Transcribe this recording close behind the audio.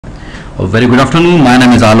A very good afternoon. My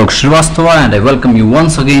name is Srivastava and I welcome you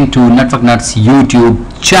once again to Networknuts YouTube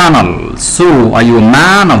channel. So, are you a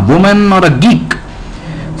man, a woman, or a geek?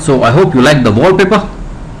 So, I hope you like the wallpaper.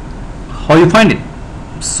 How you find it?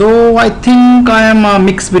 So, I think I am a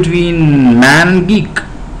mix between man and geek.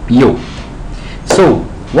 Yo. So,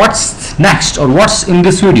 what's next or what's in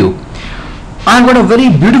this video? I've got a very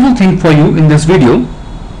beautiful thing for you in this video.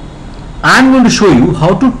 I'm going to show you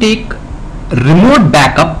how to take remote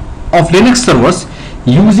backup of Linux servers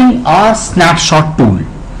using Rsnapshot tool.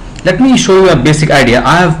 Let me show you a basic idea.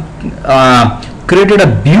 I have created a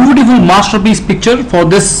beautiful masterpiece picture for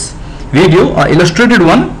this video, an illustrated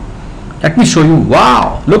one. Let me show you.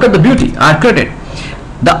 Wow, look at the beauty I have created.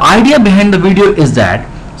 The idea behind the video is that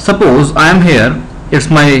suppose I am here, it's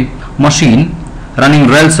my machine running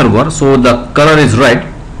Rel server, so the color is red,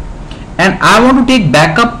 and I want to take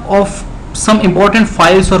backup of some important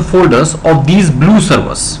files or folders of these blue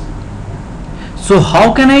servers. So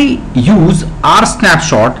how can I use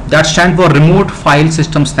Rsnapshot, that stands for Remote File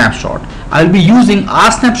System Snapshot? I will be using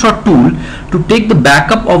Rsnapshot tool to take the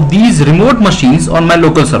backup of these remote machines on my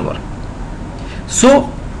local server. So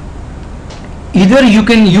either you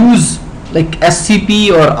can use like SCP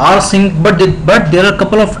or rsync, but there are a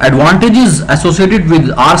couple of advantages associated with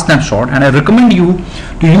Rsnapshot, and I recommend you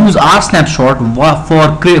to use Rsnapshot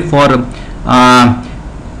for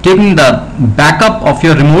taking the backup of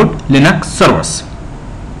your remote Linux servers.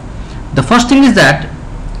 The first thing is that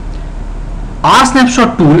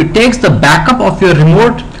Rsnapshot tool, it takes the backup of your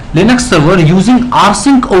remote Linux server using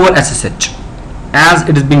rsync over SSH. As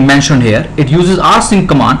it is being mentioned here, it uses rsync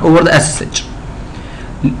command over the SSH.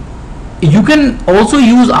 You can also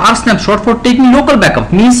use Rsnapshot for taking local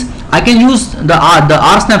backup. Means I can use the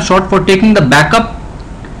Rsnapshot for taking the backup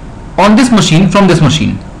on this machine from this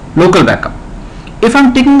machine, local backup. If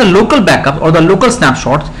I'm taking the local backup or the local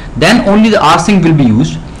snapshots, then only the rsync will be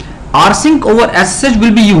used. Rsync over SSH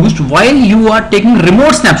will be used while you are taking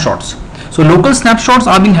remote snapshots. So local snapshots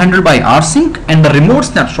are being handled by rsync and the remote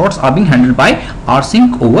snapshots are being handled by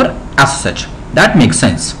rsync over SSH. That makes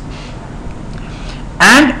sense.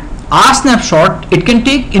 And Rsnapshot, it can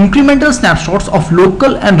take incremental snapshots of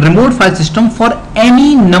local and remote file system for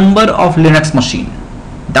any number of Linux machine.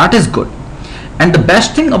 That is good. And the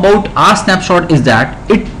best thing about Rsnapshot is that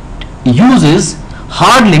it uses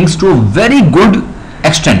hard links to a very good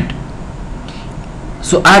extent.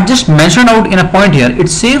 So I just mentioned out in a point here, it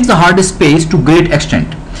saves the hard disk space to great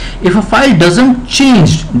extent. If a file doesn't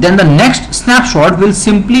change, then the next snapshot will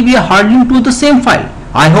simply be a hard link to the same file.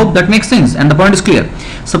 I hope that makes sense and the point is clear.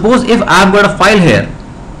 Suppose if I've got a file here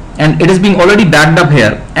and it is being already backed up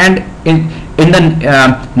here, and in the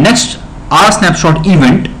next Rsnapshot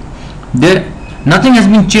event, nothing has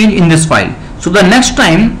been changed in this file. So the next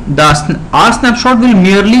time the Rsnapshot will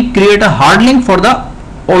merely create a hard link for the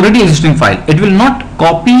already existing file. It will not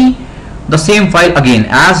copy the same file again,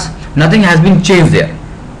 as nothing has been changed there.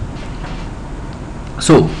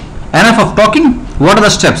 So enough of talking. What are the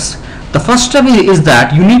steps? The first step is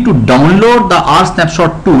that you need to download the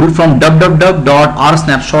Rsnapshot tool from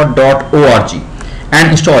www.rsnapshot.org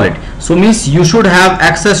and install it. So means you should have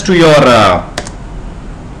access to your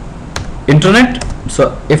internet.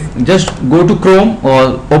 So if just go to Chrome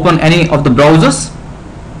or open any of the browsers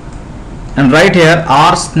and write here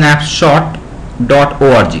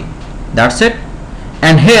rsnapshot.org. That's it.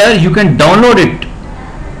 And here you can download it.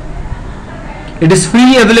 It is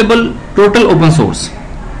freely available, total open source.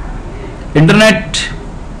 Internet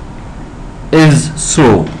is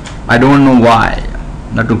slow. I don't know why.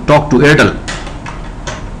 Not to talk to Airtel.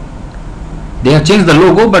 They have changed the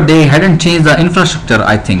logo, but they hadn't changed the infrastructure,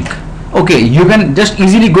 I think. Okay, you can just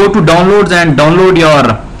easily go to downloads and download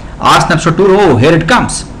your Rsnapshot tool. Oh, here it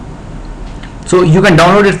comes. So you can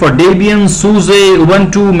download it for Debian, SUSE,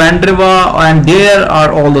 Ubuntu, Mandriva, and there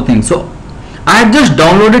are all the things. So I have just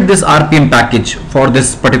downloaded this RPM package for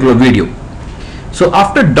this particular video. So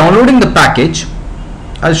after downloading the package,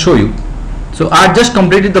 I'll show you. So I just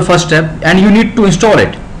completed the first step and you need to install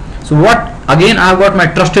it. So what, again, I've got my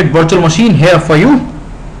trusted virtual machine here for you.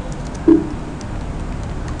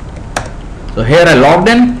 So here I logged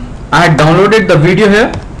in. I had downloaded the video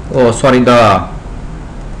here. Oh, sorry, the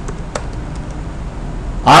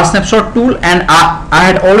Rsnapshot tool, and I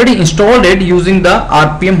had already installed it using the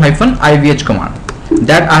rpm-ivh command.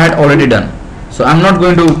 That I had already done. So I'm not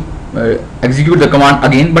going to execute the command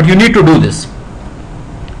again, but you need to do this.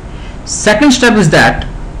 Second step is that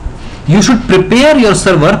you should prepare your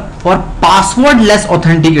server for passwordless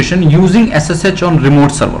authentication using SSH on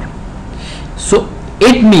remote server. So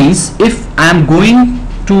it means if I am going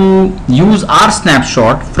to use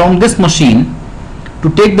Rsnapshot from this machine to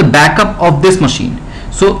take the backup of this machine.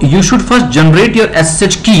 So you should first generate your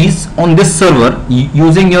SSH keys on this server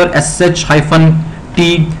using your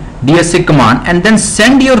SSH-t DSA command, and then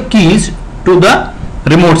send your keys to the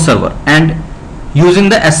remote server and using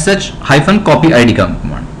the SSH-copy ID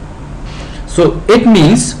command. So it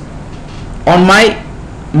means on my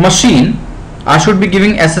machine I should be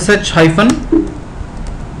giving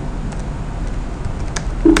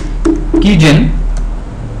SSH-keygen.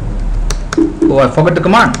 Oh, I forgot the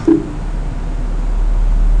command.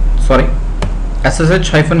 Sorry.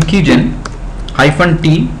 SSH-keygen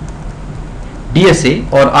 -t DSA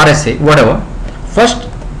or RSA, whatever. First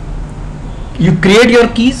you create your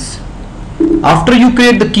keys. After you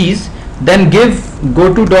create the keys, then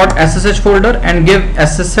go to .ssh folder and give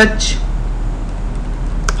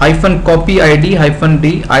SSH-copy ID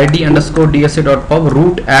 -d ID underscore DSA.pub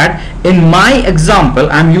root add. In my example,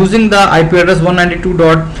 I'm using the IP address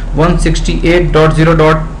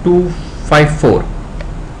 192.168.0.254.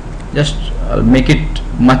 Just I'll make it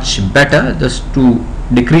much better just to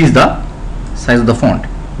decrease the size of the font.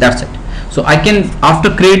 That's it. So I can, after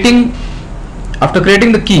creating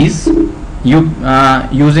the keys,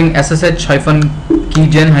 using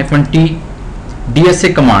SSH-keygen -t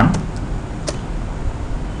DSA command,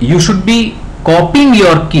 you should be copying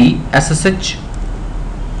your key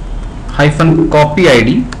SSH-copy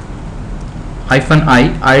ID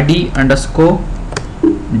 -i ID underscore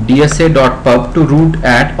DSA.pub to root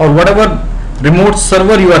add or whatever remote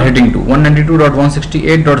server you are heading to,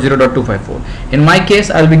 192.168.0.254. In my case,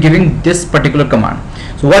 I'll be giving this particular command.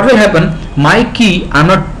 So what will happen, my key, I'm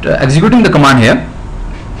not executing the command here,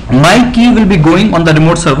 my key will be going on the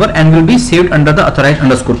remote server and will be saved under the authorized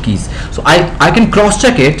underscore keys. So I can cross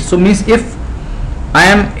check it. So means if I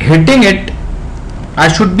am hitting it, I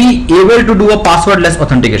should be able to do a passwordless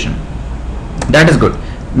authentication. That is good.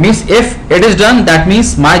 Means if it is done, that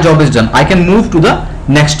means my job is done. I can move to the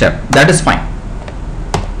next step. That is fine.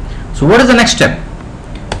 So what is the next step?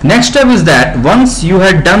 Next step is that once you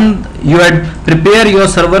had prepared your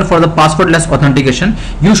server for the passwordless authentication,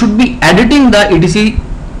 you should be editing the etc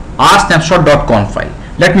rsnapshot.conf file.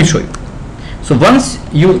 Let me show you. So once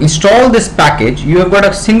you install this package, you have got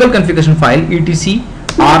a single configuration file etc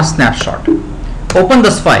rsnapshot. Open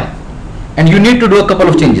this file and you need to do a couple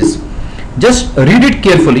of changes. Just read it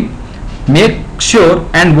carefully, make sure,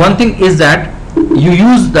 and one thing is that you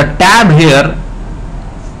use the tab here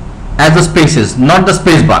as the spaces, not the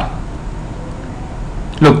space bar.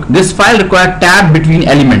 Look, this file requires tab between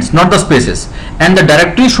elements, not the spaces, and the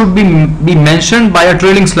directory should be mentioned by a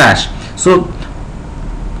trailing slash. So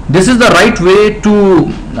this is the right way to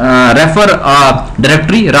refer a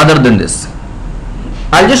directory rather than this.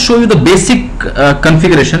 I'll just show you the basic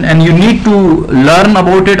configuration, and you need to learn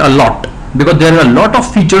about it a lot because there are a lot of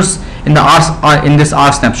features in the this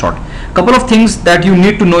Rsnapshot. Couple of things that you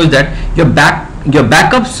need to know is that your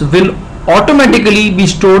backups will automatically be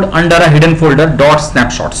stored under a hidden folder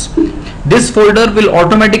 .snapshots. This folder will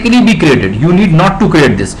automatically be created. You need not to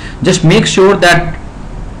create this. Just make sure that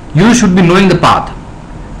you should be knowing the path.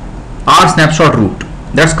 Rsnapshot root.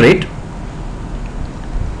 That's great.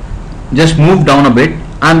 Just move down a bit.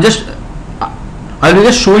 I'll be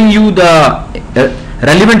just showing you the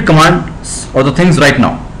relevant commands or the things right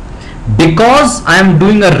now. Because I am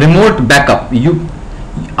doing a remote backup,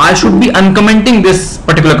 I should be uncommenting this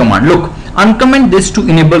particular command. Look, uncomment this to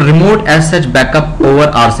enable remote SSH backup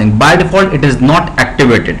over rsync. By default, it is not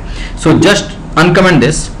activated. So just uncomment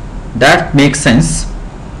this. That makes sense.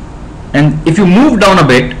 And if you move down a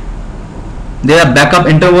bit, there are backup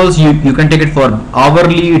intervals. You can take it for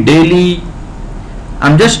hourly, daily.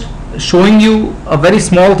 I'm just showing you a very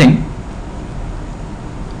small thing.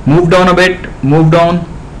 Move down a bit, move down.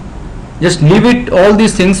 Just leave it all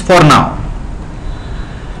these things for now.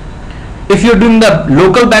 If you're doing the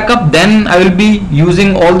local backup, then I will be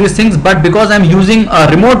using all these things, but because I'm using a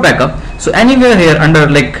remote backup, so anywhere here under,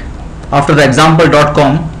 like after the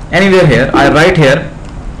example.com, anywhere here I write here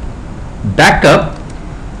backup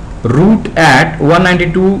root at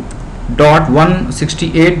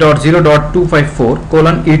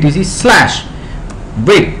 192.168.0.254 :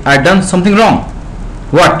 wait, I done something wrong.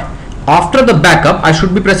 What? After the backup, I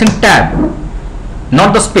should be pressing tab,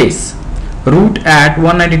 not the space. Root at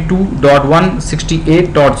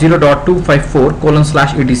 192.168.0.254 :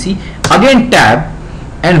 etc. Again tab,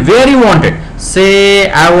 and where you want it. Say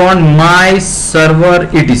I want my server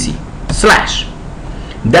etc slash.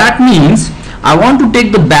 That means I want to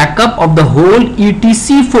take the backup of the whole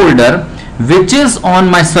etc folder which is on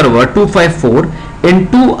my server 254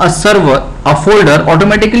 into a server a folder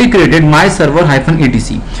automatically created my server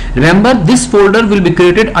 -etc. Remember, this folder will be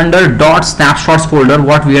created under .snapshots folder,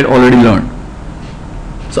 what we had already learned.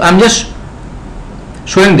 So I'm just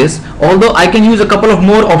showing this, although I can use a couple of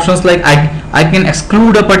more options, like I can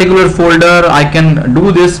exclude a particular folder, I can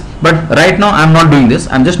do this, but right now I'm not doing this.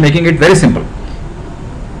 I'm just making it very simple.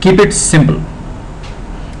 Keep it simple.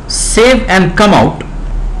 Save and come out,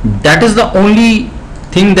 that is the only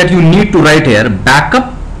thing that you need to write here.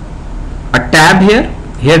 Backup, a tab here,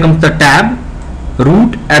 here comes the tab,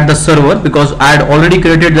 root at the server, because I had already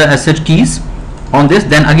created the sh keys on this,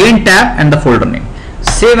 then again tab and the folder name.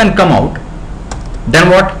 Save and come out. Then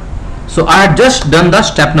what? So I had just done the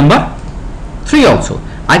step number 3 also.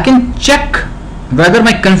 I can check whether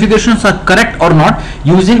my configurations are correct or not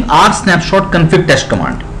using rsnapshot config test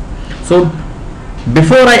command. So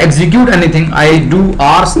before I execute anything, I do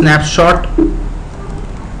rsnapshot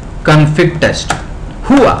config test.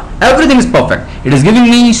 Hooah! Everything is perfect. It is giving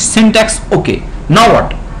me syntax okay. Now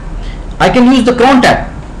what? I can use the crontab.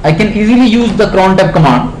 I can easily use the crontab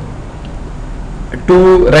command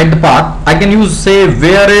to write the path. I can use, say,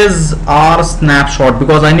 where is rsnapshot,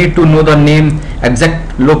 because I need to know the name,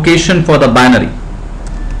 exact location for the binary.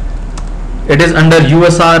 It is under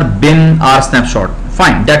usr bin rsnapshot.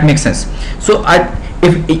 Fine, that makes sense. So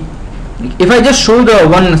if I just show the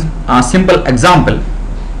one simple example,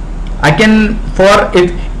 I can,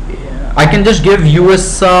 I can just give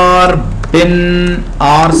usr bin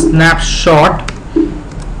rsnapshot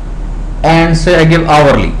and say I give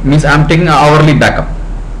hourly, means I'm taking an hourly backup.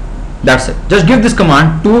 That's it. Just give this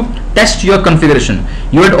command to test your configuration.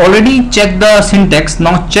 You had already checked the syntax.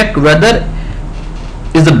 Now check whether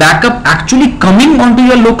is the backup actually coming onto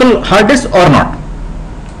your local hard disk or not.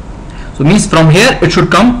 So means from here it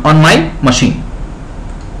should come on my machine.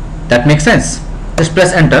 That makes sense. Just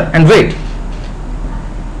press enter and wait.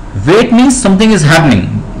 Wait means something is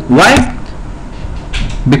happening. Why?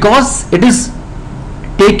 Because it is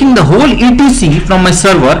taking the whole etc from my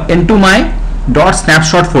server into my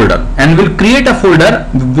 .snapshot folder and will create a folder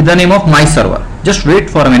with the name of my server. Just wait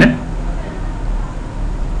for a minute.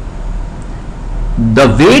 The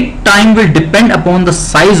wait time will depend upon the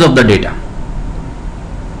size of the data.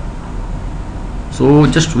 So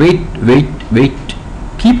just wait.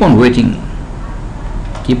 Keep on waiting.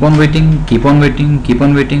 Keep on waiting. Keep on waiting. Keep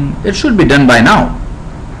on waiting. It should be done by now.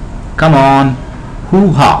 Come on.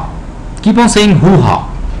 Hoo-ha. Keep on saying hoo-ha.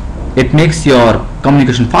 It makes your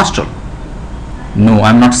communication faster. No,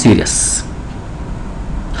 I'm not serious.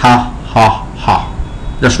 Ha ha ha.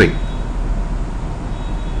 Just wait.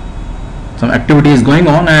 Some activity is going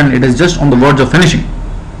on and it is just on the verge of finishing.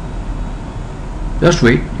 Just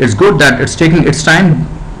wait. It's good that it's taking its time.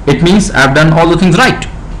 It means I've done all the things right.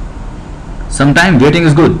 Sometimes waiting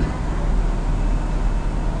is good,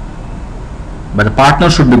 but the partner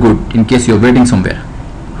should be good in case you're waiting somewhere.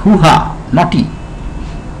 Hoo-ha, naughty.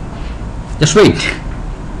 Just wait.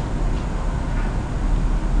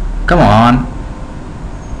 Come on.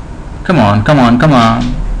 Come on, come on, come on.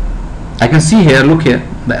 I can see here, look here,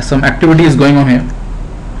 some activity is going on here.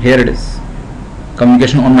 Here it is.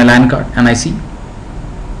 Communication on my LAN card, and I see.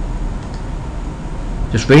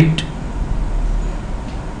 Just wait.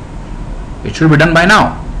 It should be done by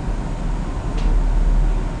now.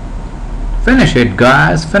 Finish it,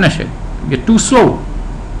 guys, finish it. You're too slow.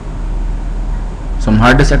 Some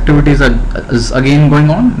hard disk activities is again going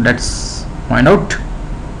on. Let's find out.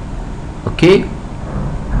 Okay,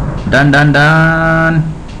 done.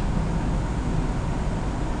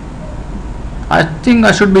 I think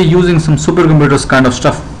I should be using some supercomputers kind of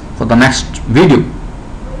stuff for the next video.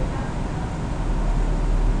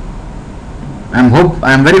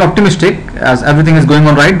 I'm very optimistic as everything is going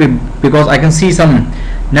on right, because I can see some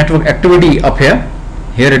network activity up here.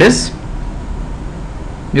 Here it is.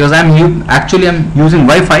 Because I'm using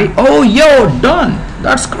Wi-Fi. Oh, yo, done.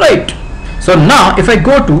 That's great. So now if I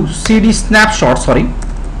go to cd snapshot,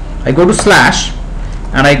 I go to slash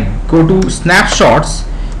and I go to snapshots,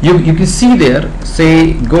 you can see there,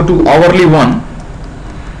 say go to hourly 1.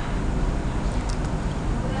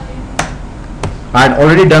 I had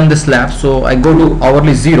already done this lab, so I go to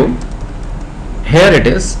hourly 0. Here it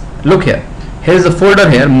is. Look here. Here is a folder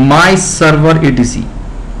here, my server etc.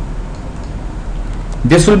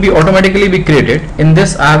 This will be automatically be created. In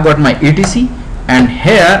this I have got my etc, and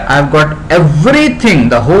here I have got everything.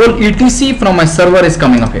 The whole etc from my server is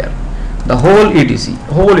coming up here. The whole etc,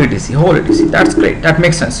 whole etc. That's great. That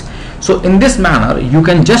makes sense. So in this manner, you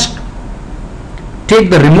can just take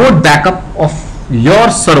the remote backup of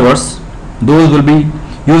your servers. Those will be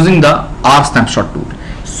using the Rsnapshot tool.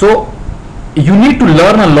 So you need to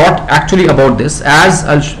learn a lot actually about this, as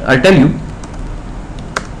I'll tell you.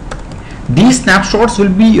 these snapshots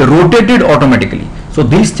will be rotated automatically. So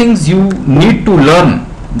these things you need to learn,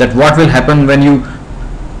 that what will happen when you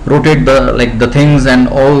rotate the things and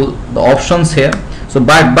all the options here. So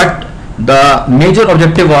but the major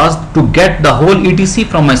objective was to get the whole etc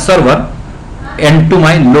from my server into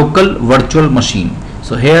my local virtual machine.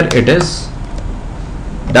 So here it is.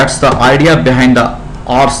 That's the idea behind the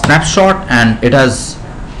Rsnapshot, and it has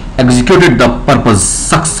executed the purpose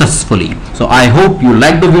successfully. So I hope you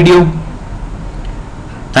like the video.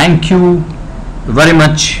 Thank you very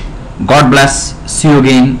much. God bless. See you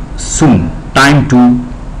again soon. Time to,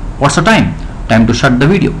 what's the time? Time to shut the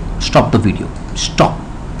video. Stop the video. Stop.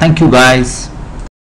 Thank you guys.